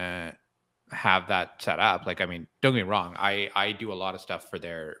aren't gonna have that set up. Like, don't get me wrong, I do a lot of stuff for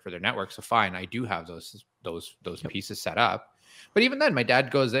their network, so fine, I do have those pieces set up. But even then, my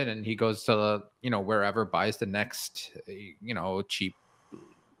dad goes in and he goes to wherever, buys the next cheap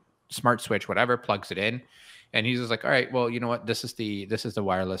smart switch, whatever, plugs it in, and he's just like, all right, well, you know what, this is the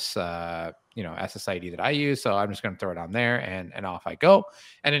wireless SSID that I use, so I'm just going to throw it on there, and off I go.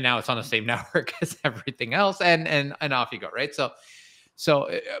 And then now it's on the same network as everything else, and off you go, right? So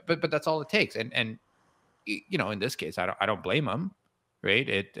but that's all it takes. And in this case, I don't blame him, right?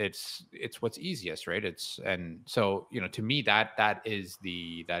 It's what's easiest, right? And so to me, that is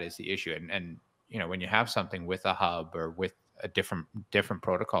the issue. And when you have something with a hub or with a different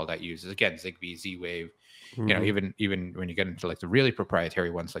protocol that uses, again, Zigbee, Z-Wave, even when you get into like the really proprietary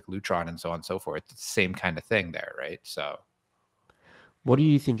ones like Lutron and so on and so forth, it's the same kind of thing there, right? So what do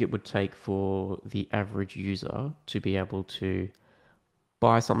you think it would take for the average user to be able to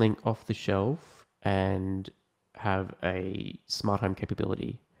buy something off the shelf and have a smart home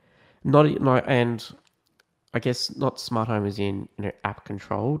capability? And I guess not smart home as in app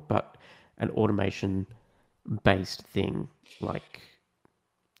controlled, but an automation based thing, like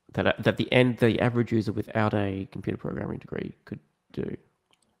that the average user without a computer programming degree could do.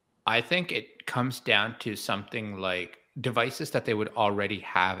 I think it comes down to something like devices that they would already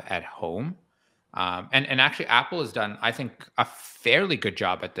have at home. And actually, Apple has done, I think, a fairly good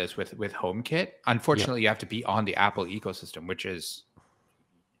job at this with HomeKit. Unfortunately, you have to be on the Apple ecosystem, which is,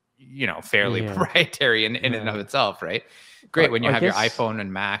 fairly proprietary in and of itself, right? Great, when you have your iPhone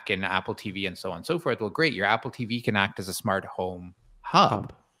and Mac and Apple TV and so on and so forth. Well, great, your Apple TV can act as a smart home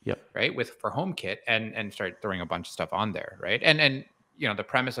hub. Yep. Right, for HomeKit, and start throwing a bunch of stuff on there, right? And the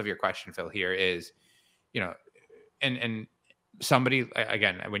premise of your question, Phil, here is, and somebody,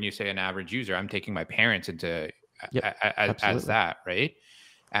 again, when you say an average user, I'm taking my parents into Yep, as absolutely. that, right?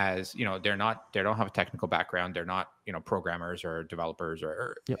 As they don't have a technical background. They're not, programmers or developers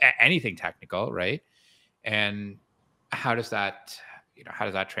or Yep. anything technical, right? And how does that,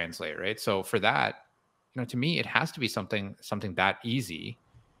 translate, right? So for that, to me, it has to be something that easy.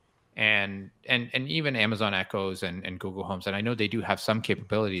 And even Amazon Echoes and Google Homes, and I know they do have some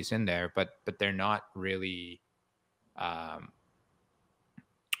capabilities in there, but they're not really, I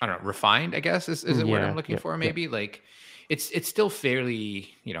don't know, refined, I guess is the word I'm looking for. Maybe like it's still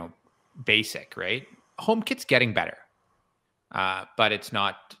fairly, basic, right? HomeKit's getting better. But it's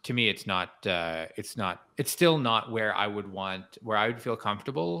not, to me, it's still not where I would feel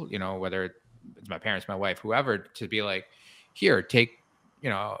comfortable, whether it's my parents, my wife, whoever, to be like, here, take,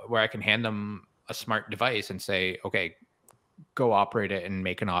 where I can hand them a smart device and say, okay, go operate it and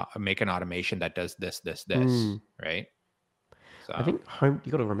make an automation that does this, right? So I think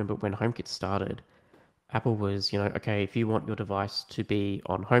you got to remember when HomeKit started, Apple was, okay, if you want your device to be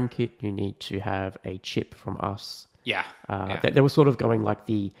on HomeKit, you need to have a chip from us. yeah. They were sort of going like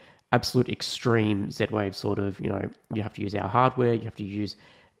the absolute extreme Z-Wave sort of, you have to use our hardware, you have to use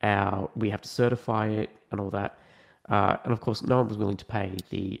we have to certify it and all that. And of course, no one was willing to pay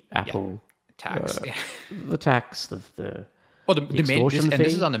the Apple tax. the tax, the Well, extortion and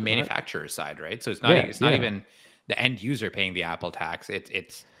this is fee, on the right? manufacturer side, right? So it's not Yeah. even the end user paying the Apple tax.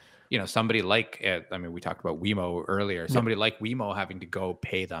 It's somebody like, we talked about Wemo earlier. Somebody like Wemo having to go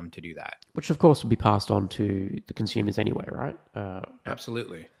pay them to do that. Which of course would be passed on to the consumers anyway, right?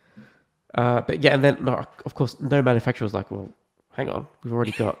 Absolutely. But yeah, and then of course, no manufacturer was like, well, hang on, we've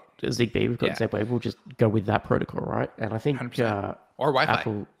already got Zigbee, we've got Z-Wave, we'll just go with that protocol, right? And I think 100%. Or Wi-Fi.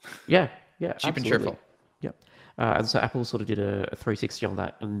 Apple, yeah, Cheap and absolutely. cheerful. Yep. And so Apple sort of did a 360 on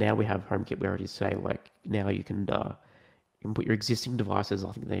that, and now we have HomeKit where it is saying like now you can put your existing devices.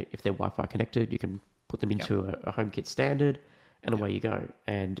 I think if they're Wi-Fi connected, you can put them into a HomeKit standard, and away you go.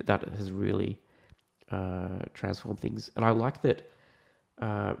 And that has really transformed things. And I like that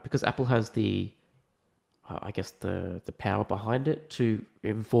because Apple has the power behind it to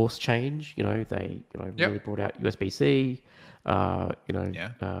enforce change. They really brought out USB-C.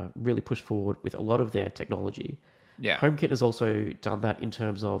 Really pushed forward with a lot of their technology. Yeah. HomeKit has also done that in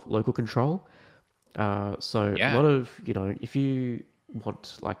terms of local control. So Yeah. a lot of, if you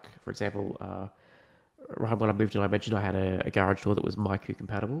want, like, for example, when I moved in, I mentioned I had a garage door that was MyQ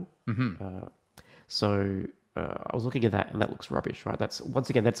compatible. Mm-hmm. So I was looking at that, and that looks rubbish, right? That's a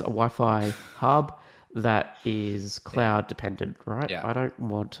Wi-Fi hub that is cloud dependent, right? Yeah. I don't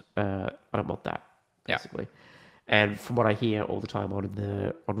want that, Yeah. basically. And from what I hear all the time on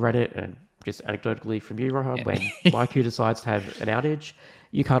Reddit and just anecdotally from you, Rohan, when MyQ decides to have an outage,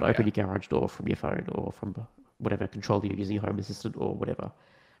 you can't open your garage door from your phone or from whatever controller you're using, Home Assistant or whatever.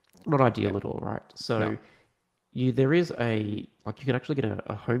 Not ideal at all, right? So there is you can actually get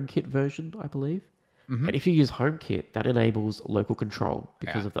a HomeKit version, I believe. Mm-hmm. And if you use HomeKit, that enables local control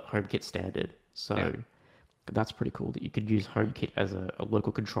because of the HomeKit standard. So that's pretty cool that you could use HomeKit as a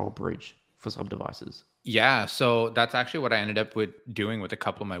local control bridge for some devices. Yeah, so that's actually what I ended up doing with a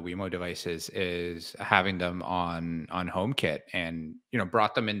couple of my Wemo devices, is having them on HomeKit, and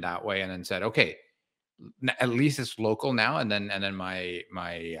brought them in that way, and then said, okay, at least it's local now, and then my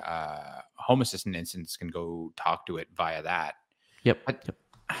Home Assistant instance can go talk to it via that. Yep.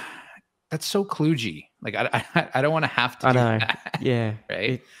 That's so kludgy. Like I don't want to have to. I do know. that, Yeah.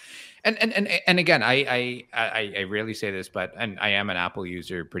 right. And again, I rarely say this, but I am an Apple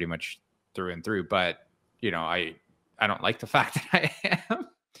user pretty much through and through, but I don't like the fact that I am,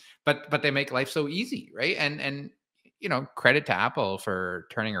 but they make life so easy, right? And credit to Apple for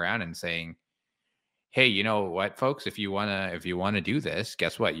turning around and saying, hey, you know what, folks, if you wanna do this,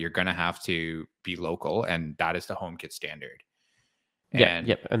 guess what? You're gonna have to be local, and that is the HomeKit standard.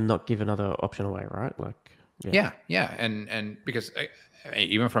 And not give another option away, right? Like, yeah. And because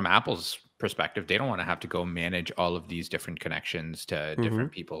even from Apple's perspective, they don't want to have to go manage all of these different connections to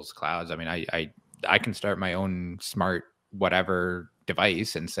different people's clouds. I mean, I can start my own smart whatever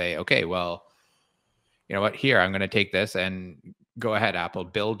device and say, okay, well, you know what, here, I'm going to take this and go ahead, Apple,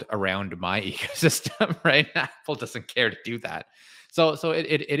 build around my ecosystem, right? Apple doesn't care to do that. So it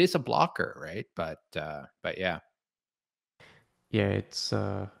is a blocker, right? But yeah. Yeah,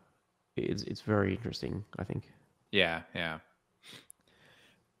 it's very interesting, I think. Yeah.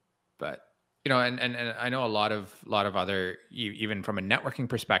 But and I know a lot of other, even from a networking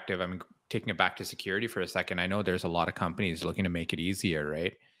perspective, I mean, taking it back to security for a second, I know there's a lot of companies looking to make it easier,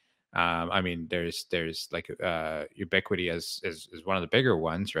 right? I mean, there's like Ubiquity is one of the bigger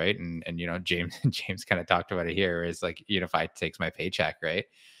ones, right? And James James kind of talked about it here. Is like Unify takes my paycheck, right?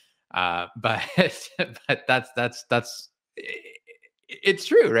 But but that's it's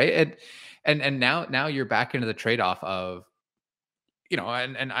true, right? And now you're back into the trade off of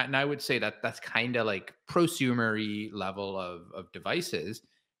and I would say that that's kind of like prosumery level of devices,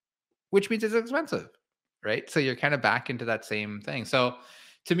 which means it's expensive, right? So you're kind of back into that same thing. So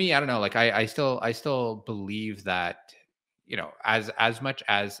to me, I don't know, like I still believe that, as much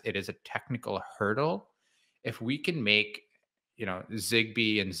as it is a technical hurdle, if we can make,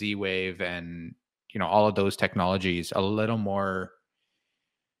 Zigbee and Z-Wave and, all of those technologies a little more,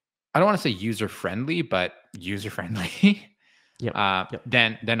 I don't want to say user friendly, but user friendly. Yep. Yep.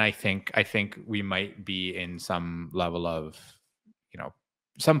 Then I think we might be in some level of,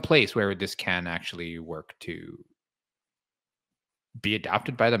 some place where this can actually work to be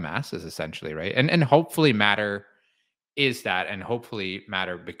adopted by the masses, essentially, right? And hopefully Matter is that, and hopefully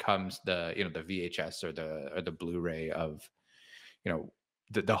Matter becomes the the VHS or the Blu-ray of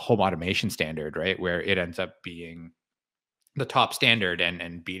the home automation standard, right? Where it ends up being the top standard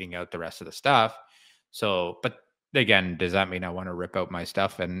and beating out the rest of the stuff. So, but again, does that mean I want to rip out my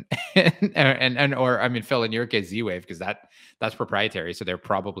stuff and or I mean, Phil, in your case, Z-Wave, because that's proprietary, so they're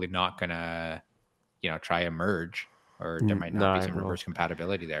probably not gonna try and merge, or there might not be some reverse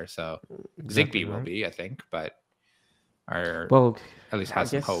compatibility there. So Exactly Zigbee will right. be, I think, but or Well, at least I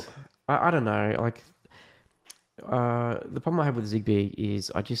has some guess hope. I don't know. Like, the problem I have with Zigbee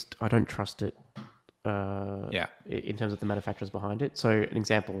is I don't trust it. Yeah. In terms of the manufacturers behind it. So an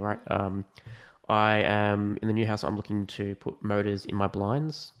example, right? I am in the new house. I'm looking to put motors in my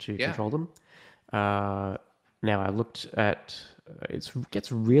blinds to Yeah. control them. Now I looked at it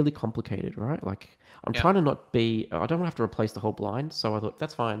gets really complicated, right? Like I'm Yeah. trying to not be. I don't want to have to replace the whole blind, so I thought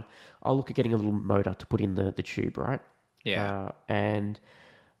that's fine. I'll look at getting a little motor to put in the tube, right? Yeah. And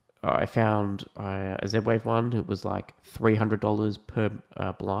I found a Z-Wave one. It was like $300 per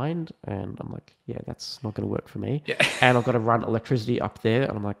blind, and I'm like, yeah, that's not going to work for me. Yeah. And I've got to run electricity up there,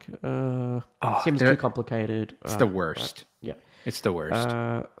 and I'm like, seems too they're- complicated. It's the worst. Yeah. It's the worst.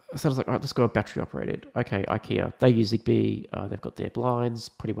 So I was like, all right, let's go battery operated. Okay, IKEA, they use Zigbee. They've got their blinds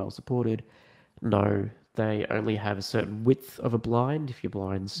pretty well supported. No, they only have a certain width of a blind. If your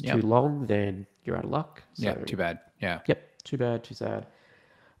blind's Yep. too long, then you're out of luck. So, Yeah. Too bad. Yeah. Yep, too bad, too sad.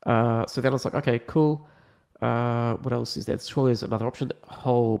 So then I was like, okay, cool. What else is there? Surely there's another option. A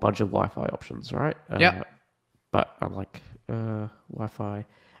whole bunch of Wi-Fi options, right? Yeah. But I'm like, Wi-Fi.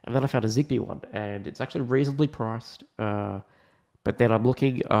 And then I found a Zigbee one, and it's actually reasonably priced. But then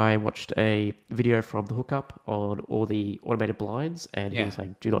I watched a video from the hookup on all the automated blinds, and he Yeah. was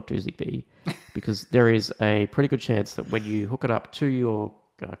saying, do not do Zigbee, because there is a pretty good chance that when you hook it up to your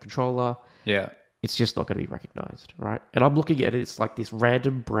controller, Yeah. it's just not going to be recognized, right? And I'm looking at it, it's like this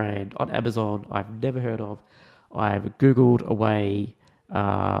random brand on Amazon I've never heard of. I've Googled away.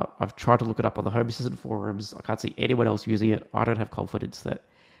 I've tried to look it up on the Home Assistant forums. I can't see anyone else using it. I don't have confidence that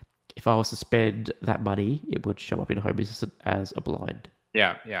if I was to spend that money, it would show up in Home Assistant as a blind.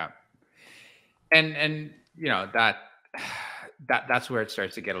 Yeah. Yeah. And that's where it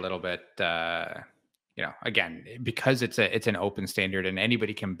starts to get a little bit again, because it's an open standard and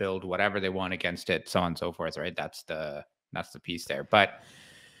anybody can build whatever they want against it, so on and so forth, right? That's the piece there. But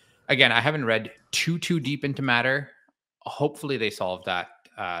again, I haven't read too deep into Matter. Hopefully they solve that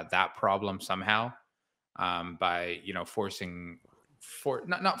problem somehow, by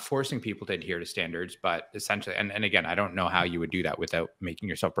not forcing people to adhere to standards, but essentially, and again, I don't know how you would do that without making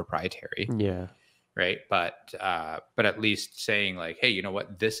yourself proprietary. Yeah. Right. But at least saying like, hey, you know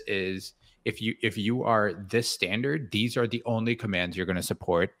what, this is, if you are this standard, these are the only commands you're going to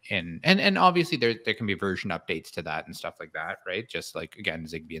support and obviously there can be version updates to that and stuff like that, right? Just like, again,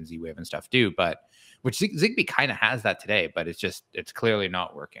 Zigbee and Z-Wave and stuff do, but which Zigbee kind of has that today, but it's clearly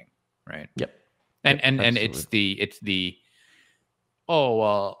not working, right? Yep. And Absolutely. it's the oh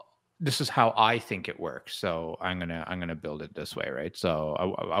well, this is how I think it works, so I'm gonna build it this way, right? So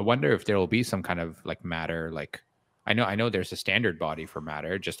I wonder if there will be some kind of like Matter, like I know there's a standard body for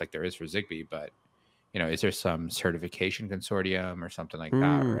Matter, just like there is for Zigbee, but is there some certification consortium or something like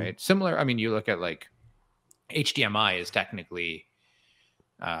that, right? Similar, I mean, you look at like HDMI is technically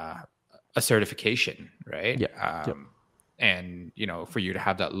a certification, right? Yeah. Yep. And for you to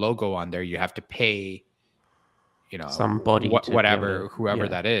have that logo on there, you have to pay Somebody to be whatever, able to- whoever yeah.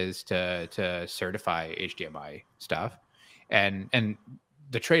 that is to certify HDMI stuff, and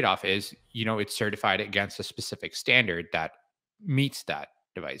the trade-off is it's certified against a specific standard that meets that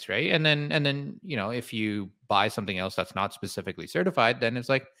device, right? And then if you buy something else that's not specifically certified, then it's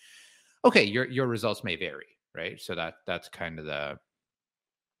like, okay, your results may vary, right? So that's kind of the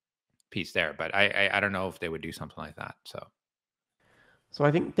piece there. But I don't know if they would do something like that. So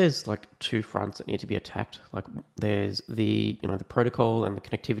I think there's like two fronts that need to be attacked. Like there's the the protocol and the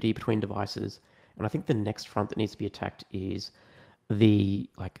connectivity between devices, and I think the next front that needs to be attacked is the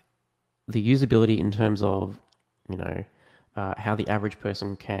the usability in terms of how the average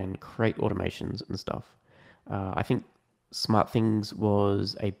person can create automations and stuff. I think SmartThings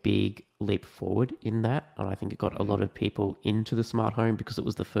was a big leap forward in that, and I think it got a lot of people into the smart home because it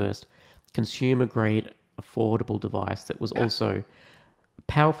was the first consumer grade, affordable device that was also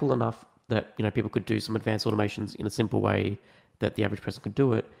powerful enough that people could do some advanced automations in a simple way that the average person could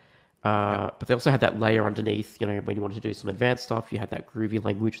do it. But they also had that layer underneath. When you wanted to do some advanced stuff, you had that groovy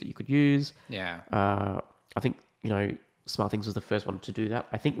language that you could use. Yeah. I think SmartThings was the first one to do that.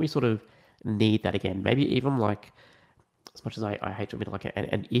 I think we sort of need that again. Maybe even like, as much as I hate to admit, like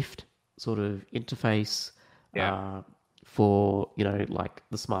an IFT sort of interface for like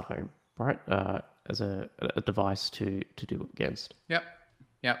the smart home, right? As a device to do against. Yep.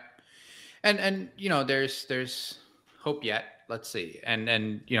 Yep. And there's hope yet. Let's see. And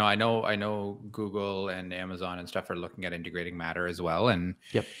I know Google and Amazon and stuff are looking at integrating Matter as well. And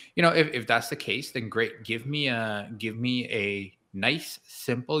if that's the case, then great. Give me a nice,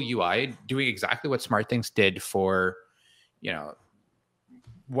 simple UI doing exactly what SmartThings did for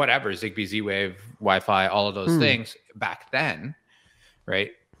whatever, Zigbee, Z-Wave, Wi-Fi, all of those things back then,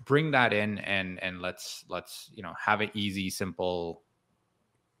 right? Bring that in and let's have an easy, simple,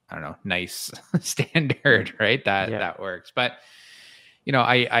 I don't know, nice standard, right? That works. But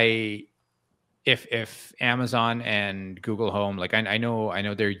if Amazon and Google Home, like I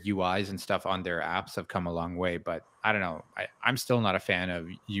know their UIs and stuff on their apps have come a long way, but I don't know. I'm still not a fan of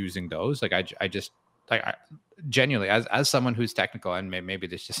using those. Like I just like genuinely, as someone who's technical, and maybe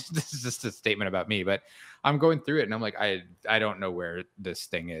this is just a statement about me, but I'm going through it and I'm like, I don't know where this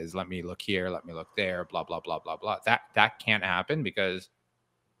thing is. Let me look here. Let me look there. Blah blah blah blah blah. That can't happen because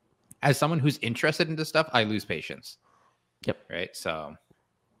as someone who's interested in this stuff, I lose patience. Yep. Right. So.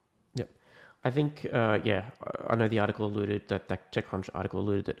 Yep. I think, I know the article alluded that TechCrunch article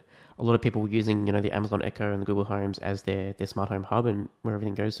alluded that a lot of people were using, the Amazon Echo and the Google Homes as their smart home hub and where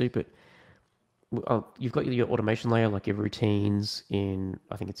everything goes to. But you've got your automation layer, like your routines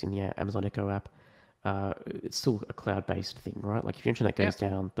I think it's in the Amazon Echo app. It's still a cloud-based thing, right? Like if your internet goes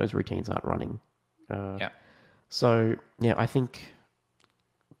down, those routines aren't running. So I think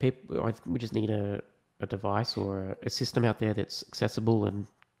we just need a device or a system out there that's accessible and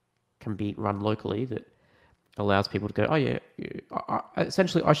can be run locally that allows people to go,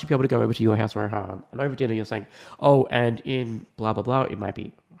 essentially I should be able to go over to your house, Rohan, and over dinner you're saying, and in blah, blah, blah, it might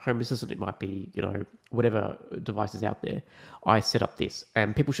be Home Assistant, it might be, whatever device is out there. I set up this,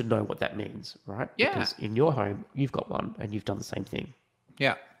 and people should know what that means, right? Yeah. Because in your home, you've got one and you've done the same thing.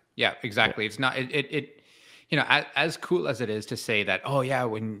 Yeah. Yeah, exactly. Yeah. It's not, it as cool as it is to say that,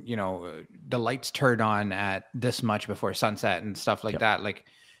 when, the lights turn on at this much before sunset and stuff like that, like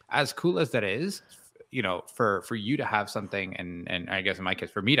as cool as that is, for you to have something and I guess in my case,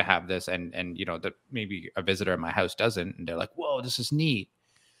 for me to have this and that maybe a visitor at my house doesn't, and they're like, whoa, this is neat.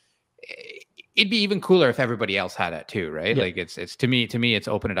 It'd be even cooler if everybody else had it too, right? Like it's to me, it's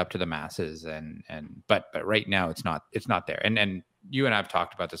open it up to the masses but right now it's not there. And you and I have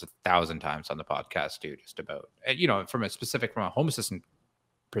talked about this 1,000 times on the podcast too, just about, from a Home Assistant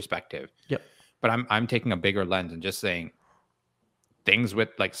perspective. Yep. But I'm taking a bigger lens and just saying things with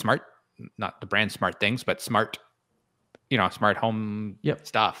like smart, not the brand SmartThings, but smart, smart home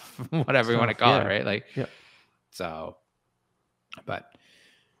stuff, whatever you want to call it, right? Like, so, but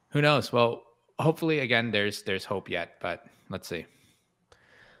who knows? Well, hopefully again, there's hope yet, but let's see.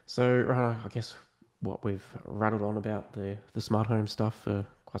 So I guess what we've rattled on about the smart home stuff for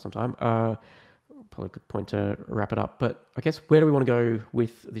quite some time. Probably a good point to wrap it up. But I guess where do we want to go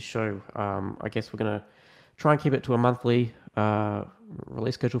with this show? I guess we're going to try and keep it to a monthly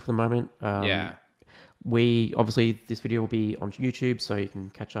release schedule for the moment. We obviously, this video will be on YouTube, so you can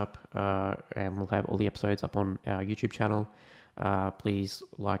catch up, and we'll have all the episodes up on our YouTube channel. Please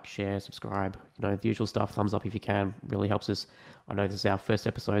like, share, subscribe, the usual stuff. Thumbs up if you can, really helps us. I know this is our first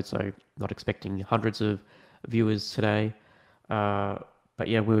episode, so not expecting hundreds of viewers today. But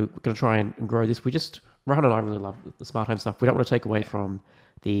yeah, we're going to try and grow this. Rohan and I really love the smart home stuff. We don't want to take away from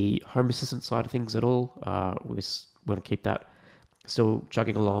the Home Assistant side of things at all. We just want to keep that still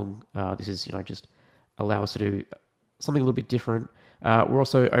chugging along. This is, just allow us to do something a little bit different. We're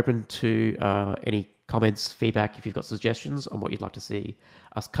also open to any comments, feedback, if you've got suggestions on what you'd like to see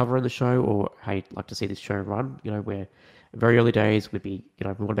us cover in the show or how you'd like to see this show run. We're very early days. We'd be, we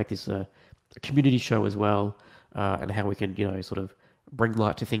want to make this a community show as well, and how we can, sort of bring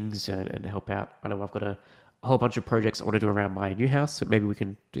light to things and help out. I know I've got a whole bunch of projects I want to do around my new house, so maybe we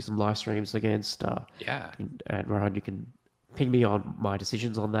can do some live streams against. Yeah. And Rohan, you can ping me on my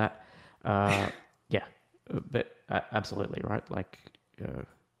decisions on that. Yeah, but absolutely right. Like,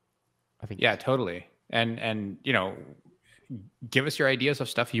 I think. Yeah, totally. And give us your ideas of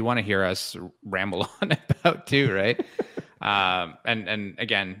stuff you want to hear us ramble on about too, right? And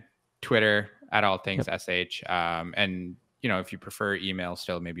again, Twitter at all things sh. And if you prefer email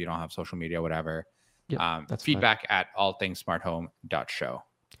still, maybe you don't have social media, whatever. That's feedback at allthingssmarthome.show.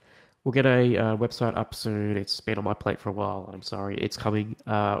 We'll get a website up soon. It's been on my plate for a while. I'm sorry, it's coming.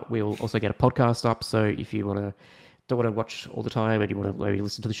 We'll also get a podcast up. So if you don't want to watch all the time and you want to maybe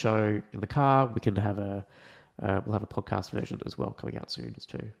listen to the show in the car, we can have we'll have a podcast version as well coming out soon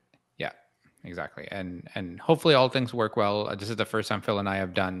too. Yeah, exactly. And hopefully all things work well. This is the first time Phil and I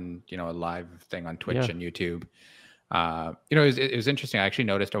have done a live thing on Twitch and YouTube. It was interesting. I actually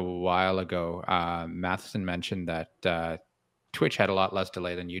noticed a while ago, Matheson mentioned that Twitch had a lot less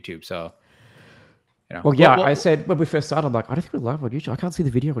delay than YouTube. So, Well, yeah, I said when we first started, I'm like, I don't think we're live on YouTube. I can't see the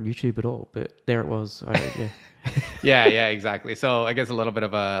video on YouTube at all. But there it was. Yeah, exactly. So I guess a little bit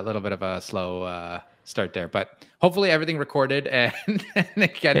of a slow start there, but hopefully everything recorded. And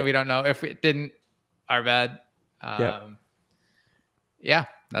again, we don't know if it didn't. Our bad. Yeah,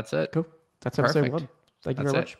 that's it. Cool. That's episode 1. Thank you very much.